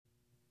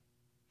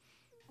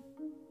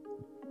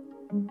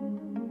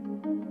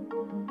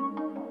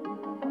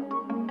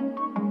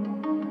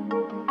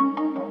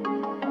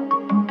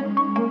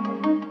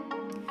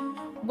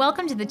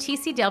Welcome to the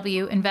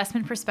TCW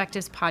Investment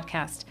Perspectives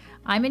podcast.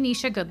 I'm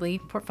Anisha Goodly,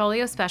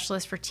 Portfolio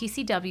Specialist for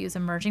TCW's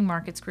Emerging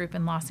Markets Group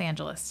in Los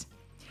Angeles.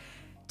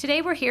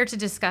 Today we're here to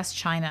discuss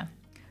China.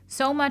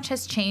 So much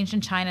has changed in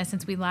China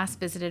since we last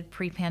visited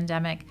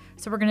pre-pandemic,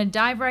 so we're going to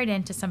dive right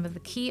into some of the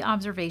key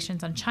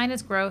observations on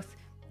China's growth,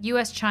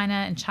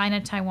 U.S.-China and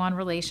China-Taiwan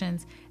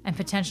relations, and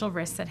potential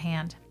risks at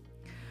hand.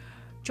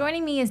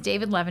 Joining me is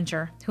Dave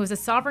Loevinger, who is a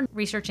Sovereign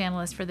Research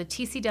Analyst for the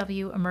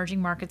TCW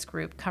Emerging Markets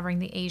Group covering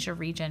the Asia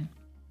region.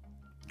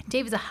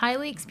 Dave is a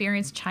highly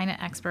experienced China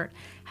expert,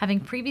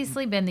 having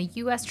previously been the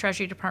U.S.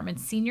 Treasury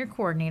Department's Senior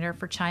Coordinator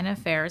for China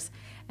Affairs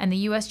and the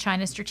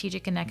U.S.-China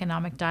Strategic and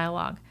Economic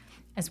Dialogue,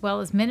 as well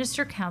as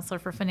Minister Counselor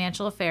for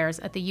Financial Affairs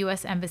at the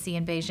U.S. Embassy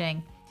in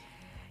Beijing.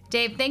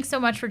 Dave, thanks so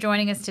much for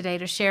joining us today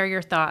to share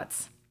your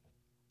thoughts.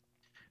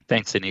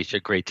 Thanks,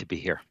 Anisha. Great to be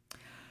here.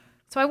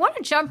 So I want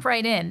to jump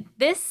right in.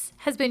 This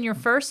has been your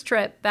first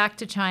trip back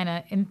to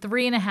China in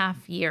 3.5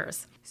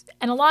 years,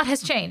 and a lot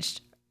has changed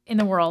in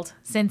the world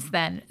since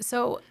then.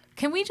 So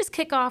can we just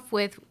kick off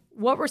with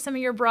what were some of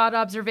your broad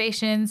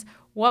observations?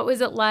 What was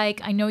it like?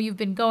 I know you've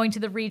been going to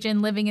the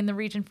region, living in the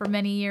region for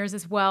many years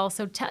as well.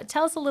 So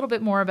tell us a little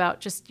bit more about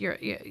just your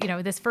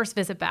this first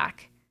visit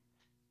back.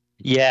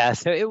 Yeah,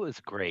 so it was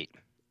great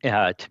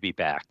to be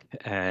back,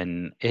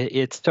 and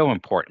it's so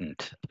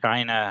important.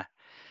 China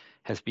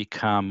has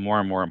become more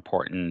and more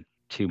important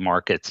to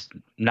markets,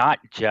 not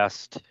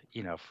just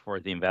for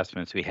the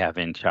investments we have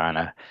in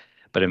China,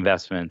 but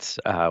investments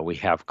we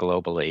have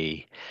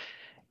globally.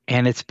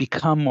 And it's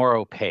become more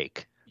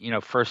opaque.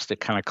 First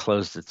it kind of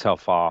closed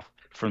itself off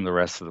from the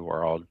rest of the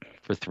world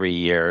for 3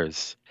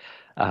 years.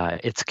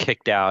 It's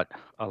kicked out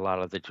a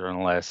lot of the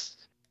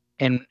journalists.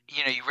 And,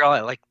 you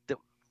realize like the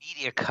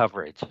media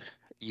coverage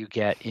you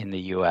get in the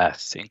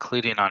US,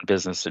 including on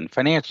business and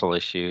financial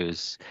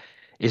issues,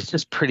 is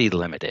just pretty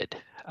limited.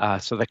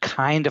 So the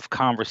kind of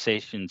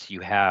conversations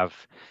you have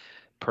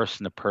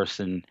person to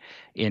person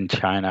in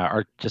China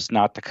are just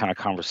not the kind of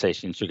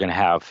conversations you're going to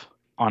have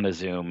on a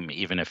Zoom,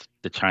 even if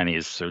the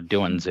Chinese are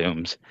doing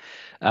Zooms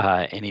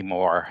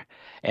anymore.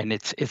 And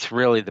it's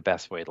really the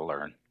best way to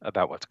learn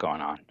about what's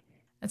going on.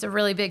 That's a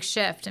really big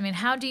shift. I mean,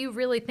 how do you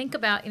really think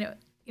about,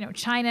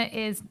 China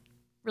is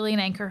really an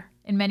anchor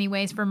in many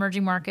ways for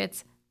emerging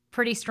markets,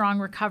 pretty strong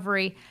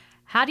recovery.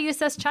 How do you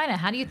assess China?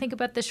 How do you think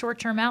about the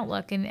short-term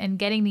outlook and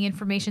getting the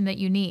information that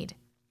you need?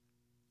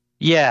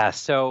 Yeah,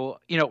 so,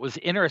 it was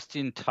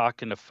interesting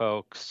talking to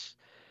folks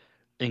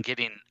and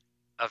getting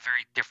a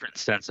very different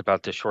sense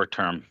about the short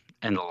term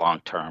and the long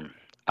term.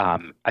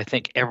 I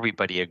think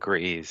everybody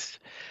agrees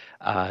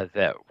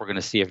that we're going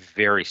to see a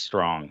very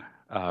strong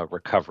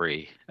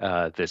recovery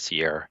this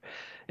year,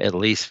 at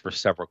least for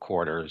several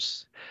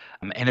quarters.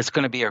 And it's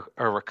going to be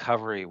a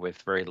recovery with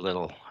very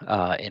little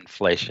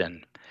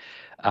inflation.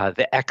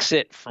 The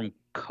exit from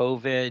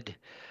COVID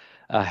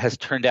has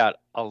turned out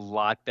a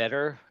lot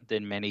better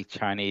than many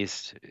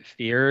Chinese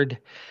feared.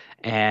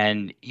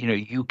 And,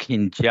 you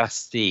can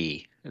just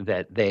see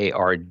that they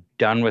are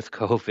done with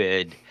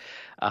COVID.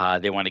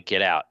 They want to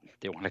get out.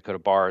 They want to go to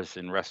bars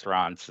and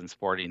restaurants and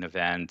sporting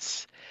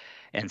events.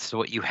 And so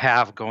what you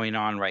have going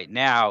on right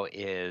now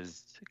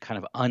is kind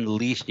of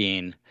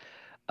unleashing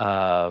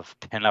of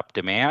pent-up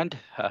demand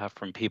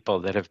from people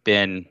that have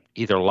been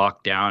either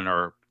locked down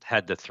or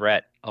had the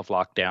threat of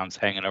lockdowns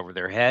hanging over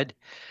their head.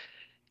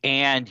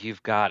 And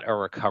you've got a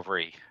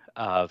recovery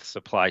of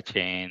supply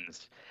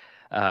chains.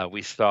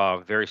 We saw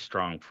very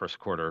strong first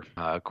quarter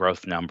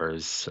growth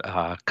numbers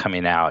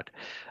coming out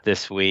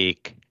this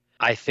week.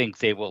 I think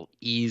they will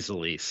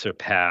easily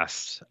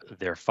surpass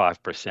their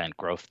 5%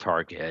 growth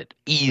target,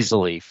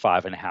 easily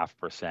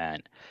 5.5%.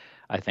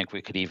 I think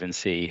we could even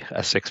see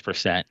a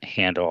 6%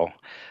 handle.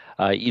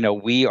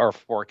 We are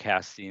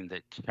forecasting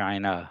that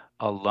China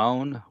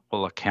alone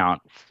will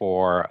account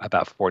for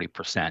about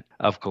 40%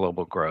 of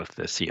global growth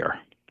this year.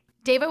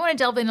 Dave, I want to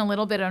delve in a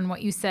little bit on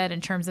what you said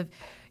in terms of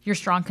your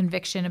strong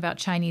conviction about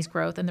Chinese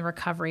growth and the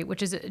recovery,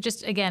 which is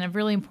just, again, a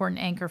really important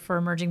anchor for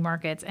emerging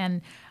markets.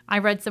 And I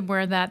read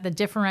somewhere that the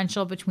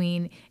differential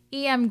between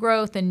EM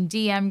growth and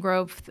DM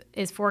growth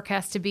is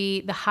forecast to be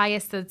the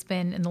highest that it's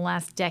been in the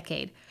last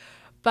decade.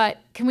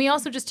 But can we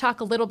also just talk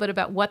a little bit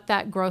about what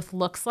that growth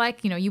looks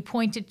like? You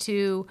pointed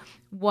to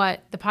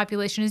what the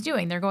population is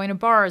doing. They're going to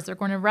bars, they're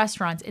going to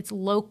restaurants. It's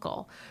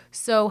local.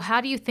 So how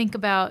do you think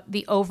about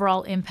the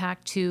overall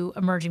impact to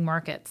emerging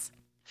markets?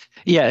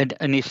 Yeah, and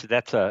Anisha,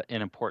 that's an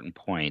important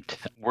point.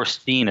 We're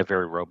seeing a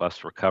very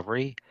robust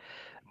recovery,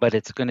 but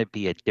it's going to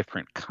be a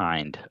different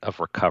kind of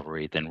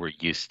recovery than we're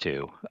used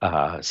to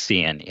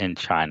seeing in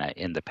China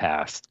in the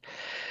past.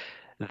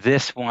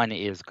 This one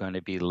is going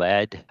to be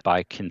led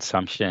by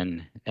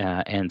consumption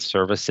and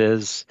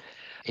services.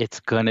 It's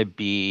going to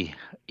be,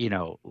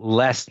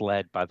 less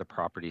led by the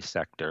property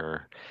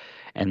sector.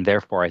 And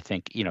therefore, I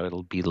think,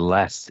 it'll be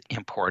less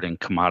import and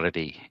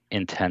commodity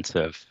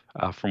intensive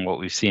from what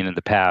we've seen in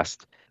the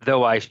past.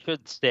 Though I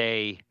should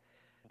say,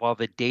 while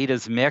the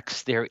data's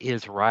mixed, there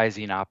is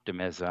rising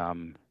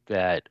optimism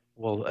that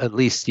we'll at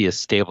least see a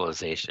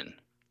stabilization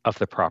of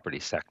the property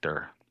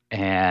sector.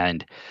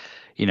 And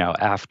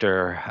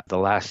After the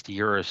last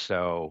year or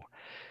so,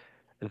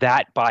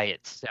 that by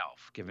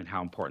itself, given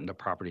how important the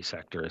property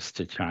sector is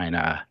to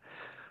China,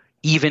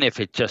 even if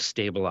it just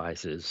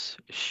stabilizes,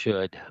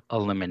 should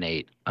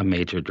eliminate a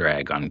major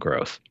drag on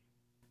growth.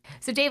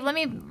 So, Dave, let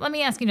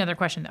me ask you another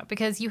question though,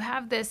 because you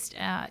have this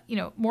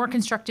more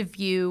constructive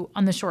view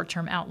on the short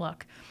term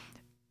outlook.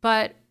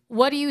 But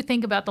what do you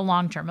think about the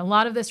long term? A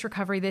lot of this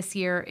recovery this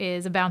year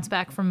is a bounce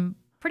back from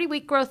pretty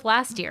weak growth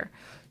last year.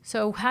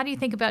 So, how do you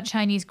think about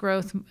Chinese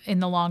growth in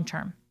the long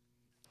term?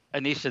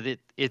 Anisha,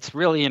 it's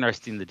really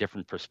interesting the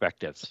different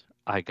perspectives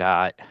I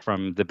got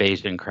from the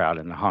Beijing crowd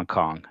and the Hong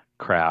Kong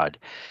crowd.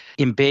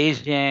 In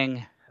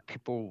Beijing,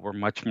 people were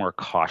much more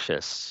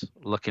cautious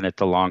looking at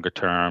the longer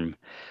term.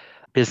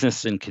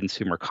 Business and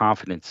consumer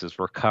confidence is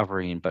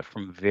recovering, but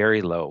from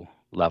very low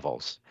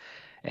levels.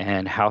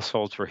 And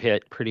households were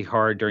hit pretty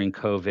hard during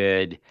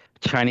COVID.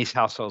 Chinese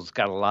households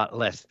got a lot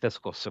less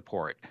fiscal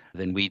support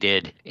than we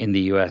did in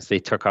the US. They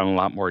took on a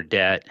lot more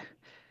debt,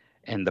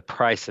 and the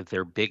price of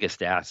their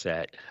biggest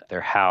asset,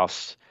 their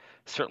house,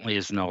 certainly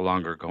is no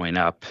longer going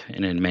up,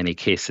 and in many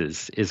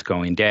cases is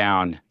going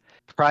down.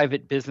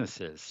 Private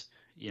businesses,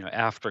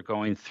 after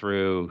going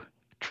through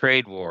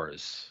trade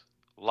wars,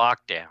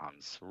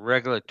 lockdowns,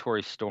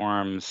 regulatory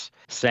storms,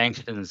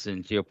 sanctions,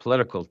 and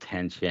geopolitical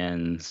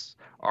tensions,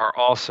 are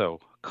also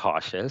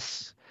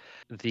cautious.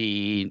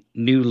 The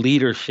new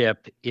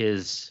leadership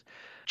is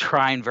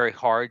trying very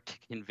hard to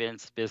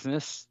convince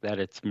business that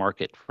it's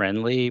market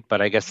friendly.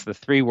 But I guess the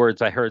three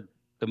words I heard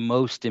the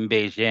most in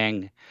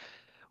Beijing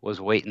was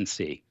wait and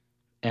see,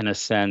 in a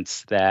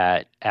sense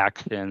that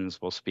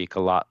actions will speak a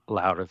lot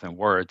louder than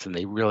words, and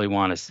they really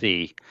want to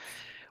see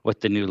what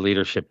the new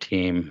leadership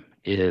team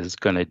is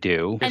going to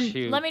do.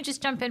 And let me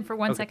just jump in for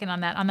one second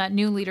on that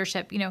new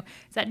leadership. Is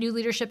that new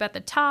leadership at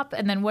the top,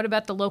 and then what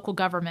about the local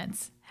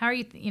governments? How are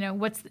you?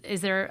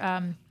 Is there?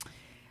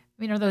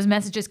 Are those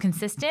messages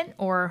consistent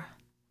or?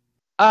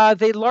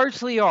 They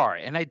largely are,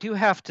 and I do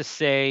have to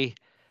say,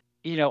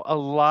 a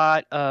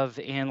lot of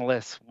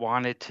analysts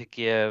wanted to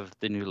give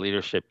the new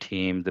leadership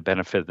team the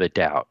benefit of the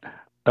doubt.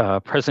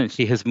 President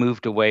Xi has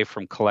moved away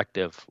from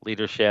collective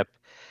leadership.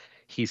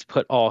 He's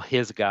put all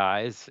his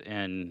guys,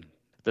 and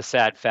the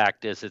sad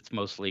fact is it's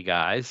mostly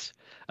guys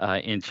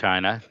in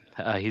China.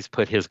 He's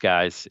put his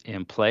guys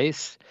in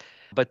place.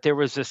 But there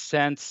was a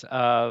sense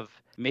of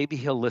maybe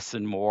he'll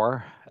listen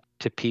more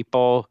to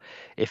people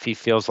if he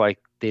feels like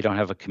they don't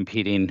have a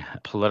competing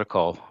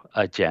political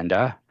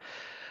agenda.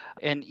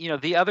 And,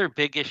 the other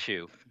big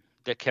issue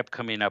that kept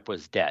coming up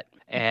was debt.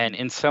 And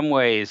in some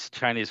ways,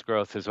 Chinese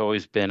growth has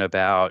always been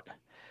about,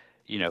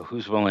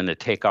 who's willing to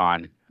take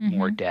on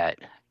more debt.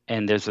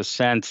 And there's a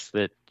sense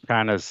that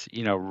China's,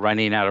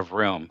 running out of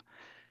room.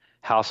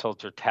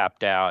 Households are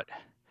tapped out,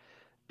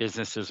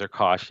 businesses are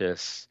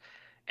cautious,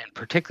 and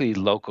particularly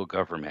local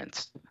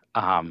governments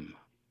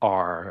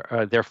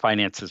are their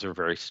finances are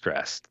very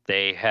stressed.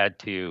 They had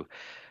to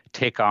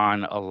take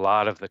on a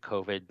lot of the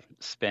COVID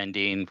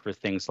spending for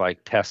things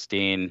like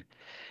testing,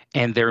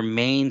 and their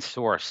main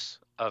source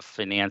of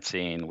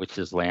financing, which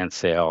is land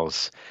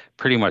sales,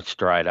 pretty much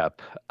dried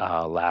up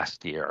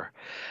last year.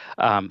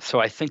 So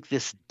I think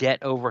this debt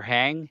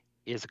overhang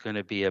is going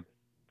to be a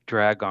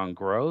drag on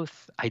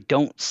growth. I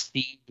don't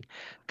see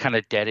kind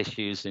of debt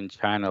issues in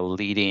China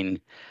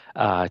leading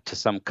to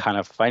some kind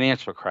of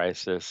financial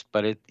crisis,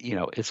 but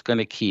it's going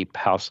to keep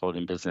household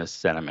and business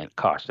sentiment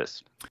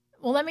cautious.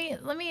 Well, let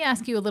me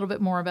ask you a little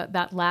bit more about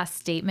that last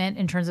statement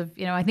in terms of,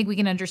 I think we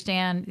can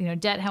understand,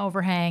 debt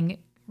overhang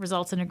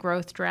results in a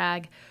growth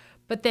drag.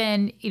 But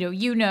then,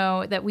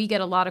 that we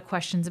get a lot of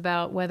questions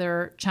about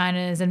whether China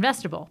is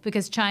investable,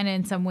 because China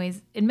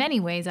in many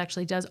ways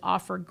actually does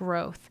offer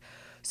growth.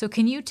 So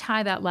can you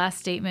tie that last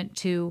statement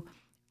to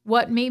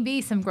what may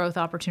be some growth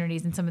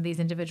opportunities in some of these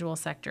individual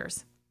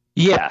sectors?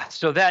 Yeah,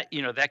 so that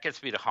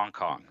gets me to Hong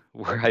Kong,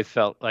 where I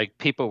felt like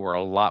people were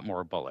a lot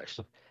more bullish.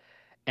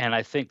 And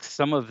I think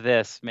some of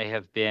this may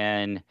have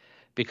been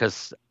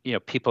because,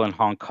 people in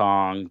Hong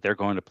Kong, they're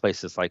going to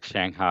places like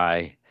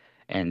Shanghai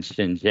and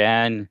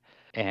Shenzhen.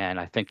 And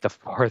I think the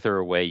farther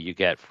away you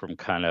get from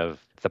kind of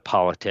the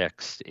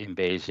politics in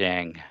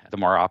Beijing, the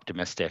more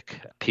optimistic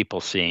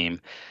people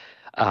seem.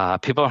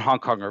 People in Hong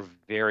Kong are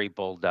very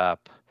bulled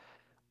up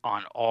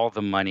on all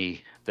the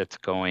money that's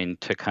going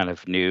to kind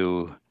of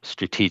new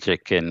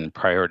strategic and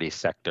priority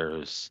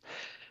sectors,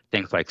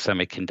 things like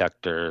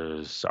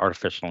semiconductors,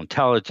 artificial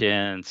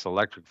intelligence,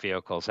 electric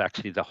vehicles,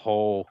 actually the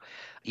whole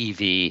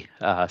EV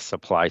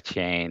supply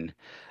chain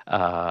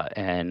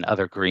and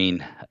other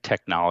green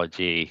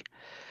technology.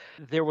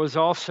 There was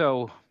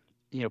also,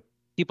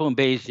 people in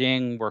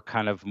Beijing were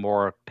kind of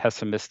more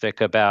pessimistic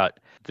about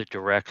the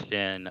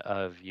direction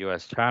of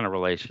US-China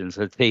relations.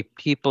 I'd say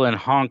people in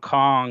Hong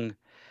Kong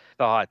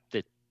thought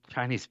that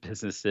Chinese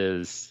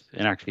businesses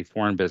and actually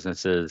foreign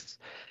businesses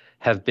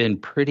have been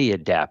pretty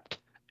adept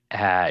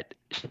at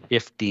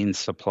shifting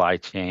supply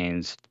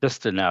chains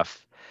just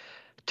enough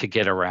to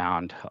get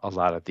around a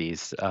lot of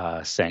these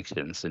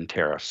sanctions and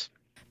tariffs.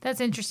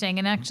 That's interesting.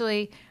 And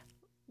actually,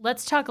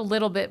 Let's talk a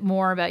little bit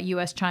more about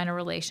U.S.-China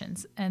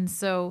relations. And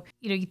so,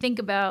 you think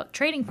about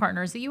trading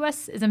partners. The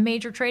U.S. is a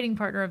major trading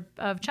partner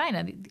of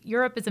China.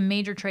 Europe is a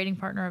major trading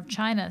partner of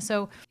China.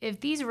 So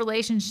if these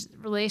relations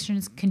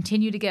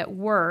continue to get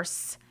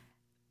worse,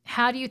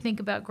 how do you think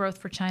about growth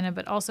for China?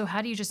 But also,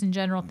 how do you just in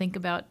general think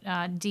about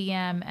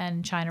DM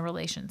and China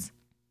relations?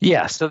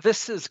 Yeah, so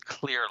this is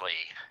clearly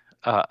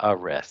a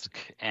risk.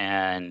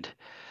 And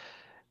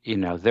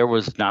there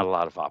was not a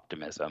lot of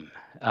optimism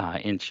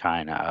in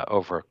China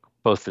over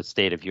both the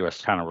state of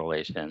U.S.-China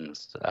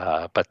relations,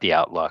 but the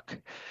outlook.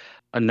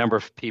 A number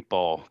of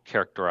people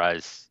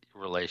characterize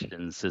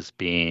relations as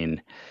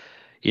being,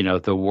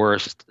 the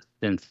worst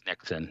since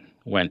Nixon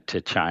went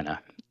to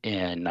China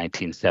in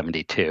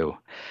 1972.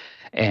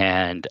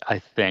 And I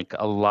think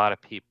a lot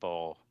of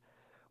people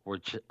were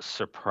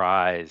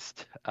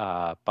surprised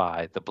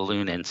by the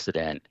balloon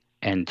incident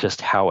and just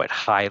how it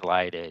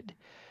highlighted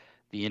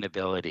the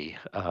inability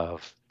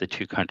of the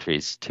two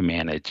countries to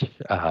manage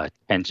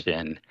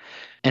tension.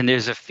 And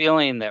there's a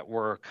feeling that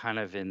we're kind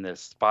of in this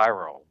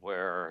spiral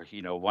where,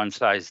 one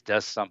side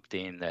does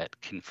something that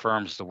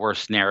confirms the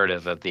worst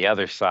narrative of the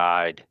other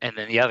side, and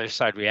then the other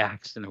side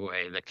reacts in a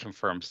way that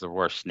confirms the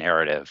worst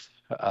narrative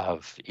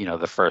of,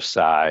 the first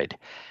side.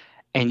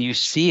 And you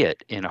see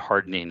it in a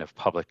hardening of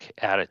public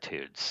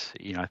attitudes.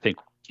 I think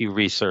Pew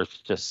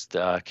Research just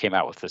came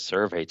out with a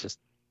survey just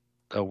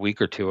a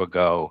week or two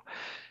ago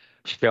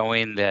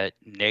showing that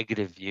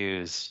negative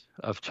views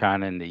of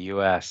China and the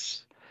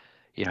U.S.,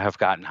 have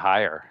gotten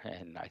higher.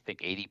 And I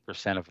think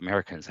 80% of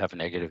Americans have a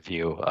negative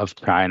view of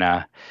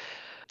China.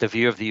 The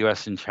view of the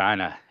U.S. and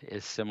China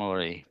is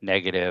similarly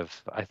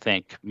negative. I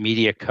think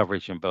media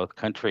coverage in both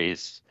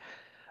countries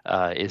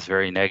is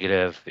very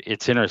negative.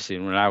 It's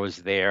interesting. When I was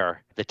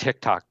there, the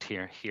TikTok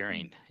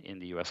hearing in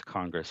the U.S.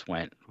 Congress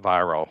went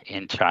viral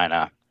in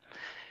China.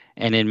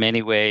 And in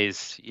many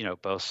ways,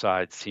 both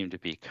sides seem to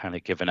be kind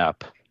of giving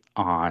up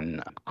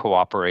on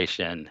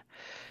cooperation.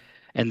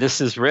 And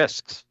this is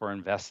risks for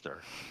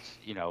investors.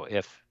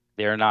 If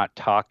they're not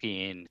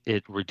talking,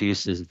 it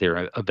reduces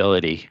their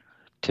ability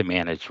to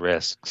manage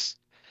risks.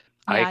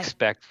 I Yeah.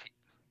 expect.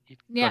 Go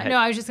Yeah. ahead. No,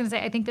 I was just going to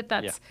say, I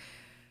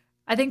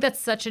think that's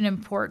such an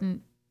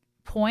important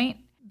point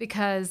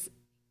because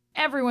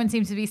everyone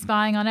seems to be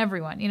spying on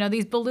everyone.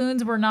 These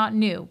balloons were not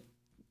new.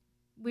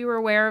 We were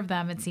aware of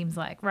them, it seems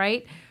like,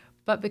 right?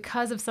 But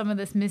because of some of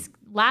this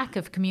lack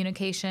of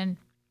communication,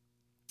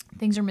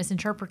 things are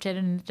misinterpreted.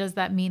 And does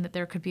that mean that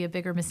there could be a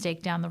bigger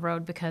mistake down the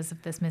road because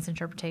of this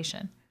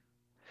misinterpretation?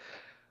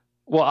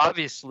 Well,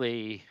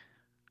 obviously,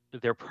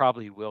 there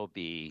probably will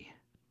be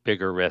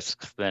bigger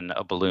risks than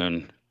a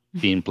balloon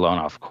being blown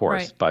off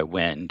course Right. by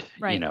wind.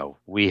 Right.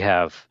 We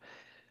have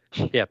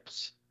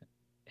ships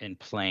and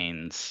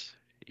planes,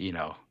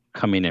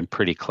 coming in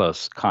pretty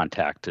close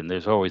contact, and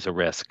there's always a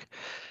risk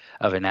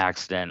of an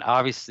accident.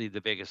 Obviously,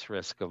 the biggest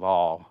risk of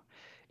all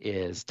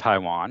is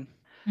Taiwan.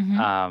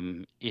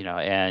 Mm-hmm.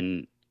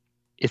 And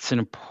it's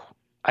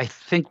I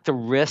think the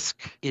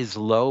risk is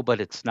low, but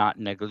it's not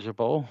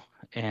negligible,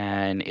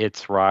 and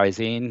it's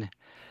rising.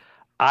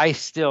 I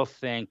still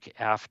think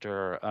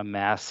after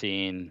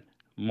amassing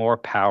more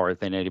power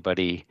than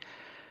anybody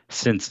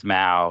since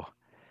Mao,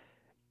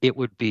 it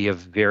would be a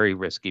very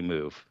risky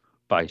move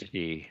by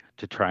Xi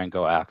to try and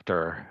go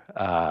after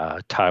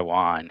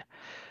Taiwan.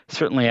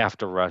 Certainly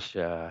after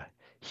Russia,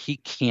 he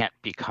can't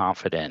be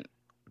confident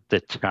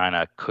that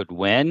China could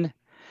win.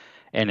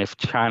 And if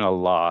China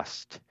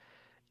lost,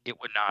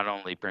 it would not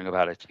only bring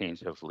about a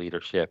change of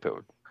leadership, it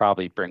would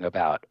probably bring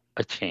about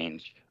a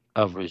change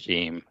of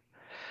regime.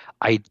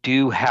 I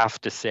do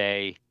have to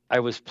say, I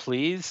was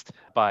pleased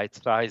by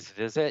Tsai's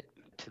visit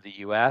to the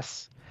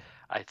US.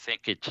 I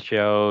think it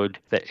showed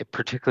that,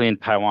 particularly in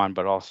Taiwan,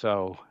 but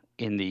also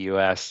in the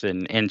US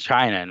and in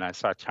China, and I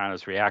saw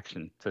China's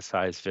reaction to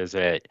Tsai's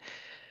visit,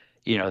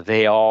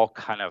 they all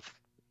kind of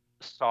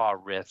saw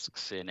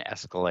risks in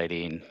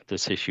escalating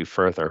this issue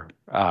further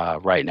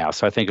right now.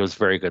 So I think it was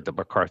very good that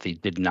McCarthy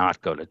did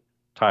not go to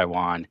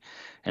Taiwan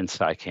and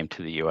Tsai came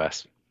to the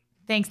US.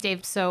 Thanks,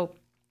 Dave. So,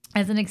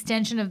 as an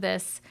extension of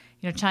this,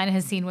 China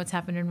has seen what's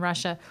happened in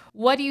Russia.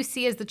 What do you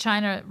see as the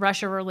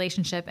China-Russia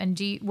relationship, and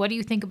what do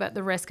you think about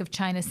the risk of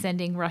China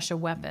sending Russia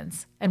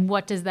weapons, and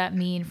what does that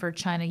mean for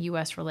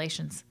China-U.S.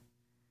 relations?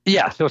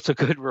 Yeah, so it's a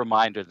good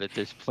reminder that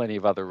there's plenty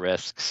of other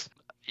risks,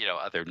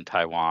 other than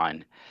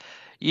Taiwan.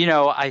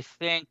 I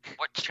think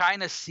what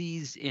China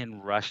sees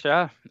in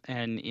Russia,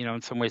 and,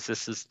 in some ways,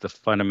 this is the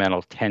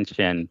fundamental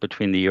tension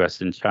between the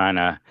US and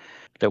China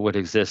that would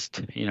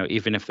exist,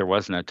 even if there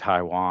wasn't a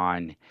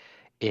Taiwan,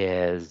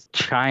 is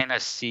China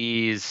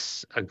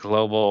sees a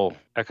global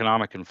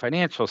economic and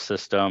financial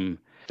system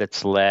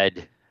that's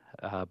led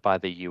by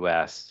the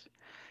US,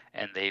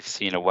 and they've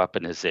seen a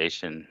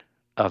weaponization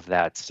of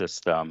that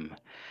system,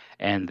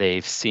 and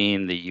they've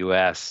seen the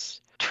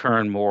US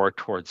turn more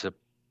towards a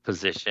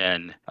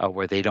position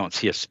where they don't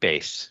see a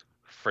space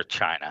for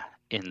China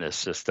in this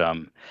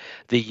system.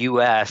 The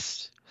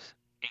US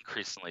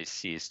increasingly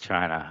sees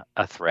China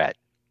a threat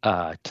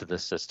to the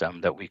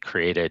system that we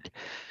created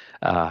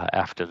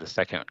after the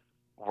Second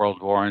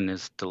world war and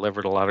has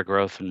delivered a lot of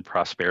growth and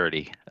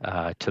prosperity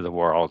to the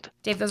world.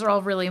 Dave, those are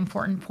all really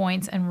important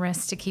points and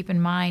risks to keep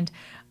in mind.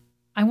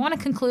 I want to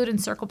conclude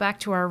and circle back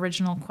to our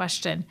original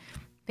question.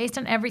 Based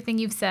on everything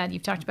you've said,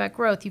 you've talked about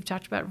growth, you've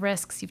talked about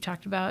risks, you've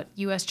talked about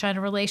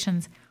U.S.-China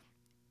relations.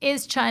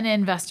 Is China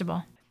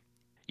investable?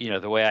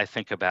 The way I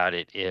think about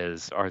it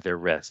is, are there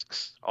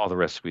risks? All the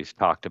risks we've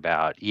talked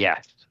about,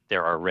 yes,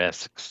 there are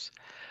risks,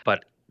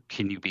 but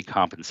can you be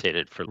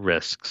compensated for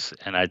risks?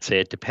 And I'd say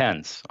it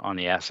depends on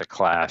the asset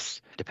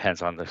class,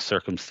 depends on the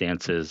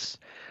circumstances.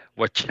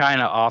 What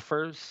China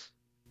offers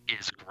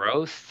is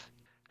growth,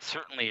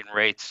 certainly in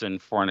rates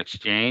and foreign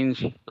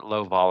exchange,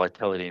 low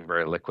volatility and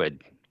very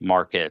liquid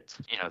markets.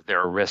 There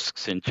are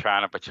risks in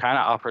China, but China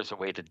offers a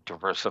way to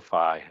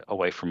diversify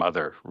away from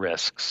other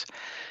risks.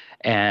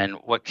 And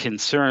what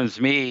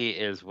concerns me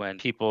is when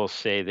people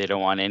say they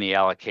don't want any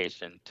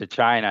allocation to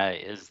China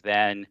is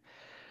then,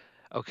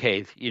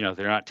 okay,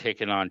 they're not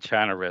taking on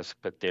China risk,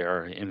 but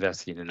they're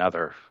investing in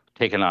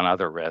taking on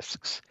other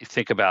risks. You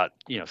think about,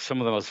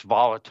 some of the most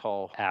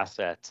volatile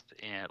assets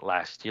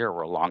last year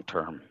were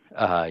long-term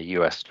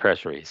U.S.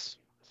 Treasuries.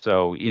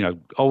 So,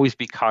 always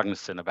be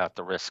cognizant about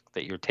the risk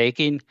that you're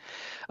taking.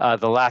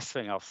 The last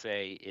thing I'll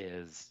say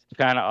is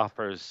China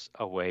offers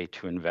a way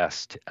to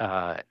invest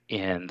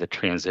in the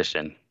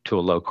transition to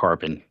a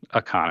low-carbon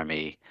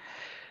economy.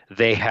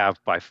 They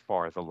have by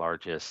far the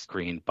largest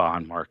green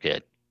bond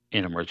market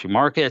in emerging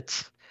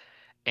markets.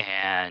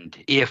 And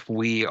if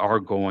we are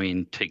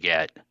going to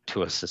get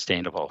to a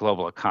sustainable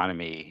global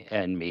economy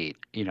and meet,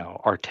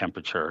 our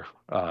temperature,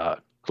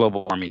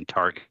 global warming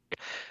target,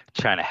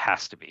 China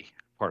has to be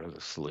part of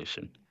the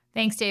solution.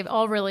 Thanks, Dave.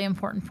 All really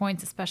important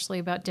points, especially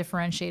about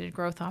differentiated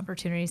growth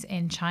opportunities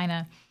in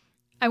China.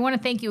 I want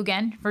to thank you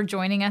again for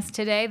joining us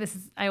today.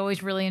 I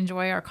always really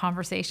enjoy our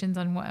conversations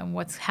on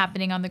what's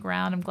happening on the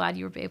ground. I'm glad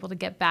you were able to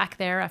get back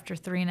there after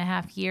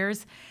 3.5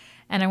 years.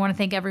 And I want to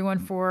thank everyone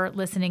for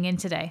listening in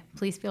today.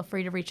 Please feel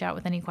free to reach out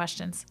with any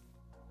questions.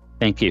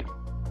 Thank you.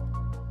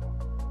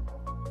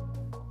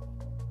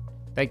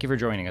 Thank you for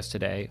joining us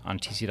today on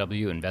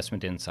TCW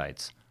Investment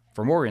Insights.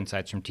 For more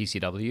insights from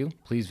TCW,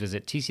 please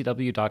visit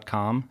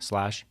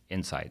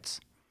tcw.com/insights.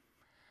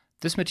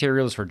 This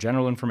material is for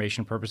general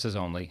information purposes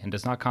only and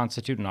does not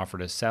constitute an offer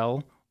to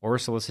sell or a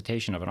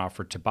solicitation of an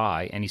offer to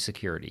buy any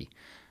security.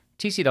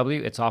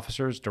 TCW, its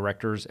officers,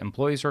 directors,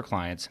 employees, or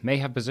clients may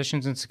have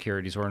positions in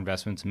securities or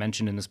investments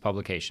mentioned in this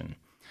publication,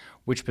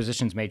 which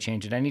positions may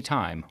change at any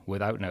time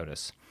without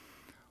notice.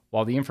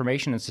 While the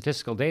information and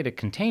statistical data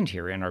contained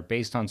herein are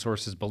based on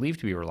sources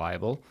believed to be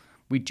reliable,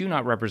 we do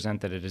not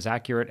represent that it is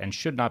accurate and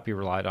should not be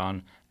relied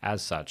on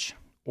as such,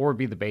 or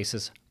be the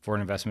basis for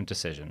an investment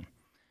decision.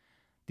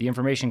 The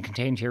information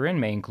contained herein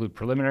may include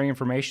preliminary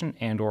information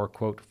and/or,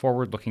 quote,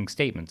 forward-looking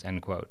statements,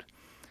 end quote.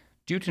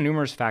 Due to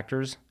numerous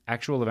factors,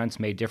 actual events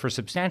may differ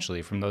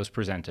substantially from those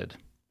presented.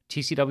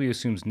 TCW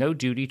assumes no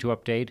duty to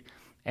update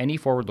any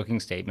forward-looking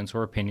statements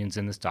or opinions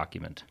in this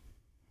document.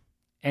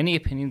 Any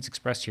opinions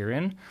expressed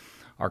herein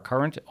are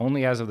current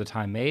only as of the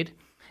time made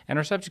and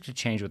are subject to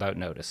change without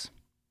notice.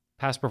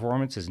 Past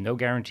performance is no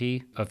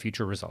guarantee of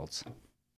future results.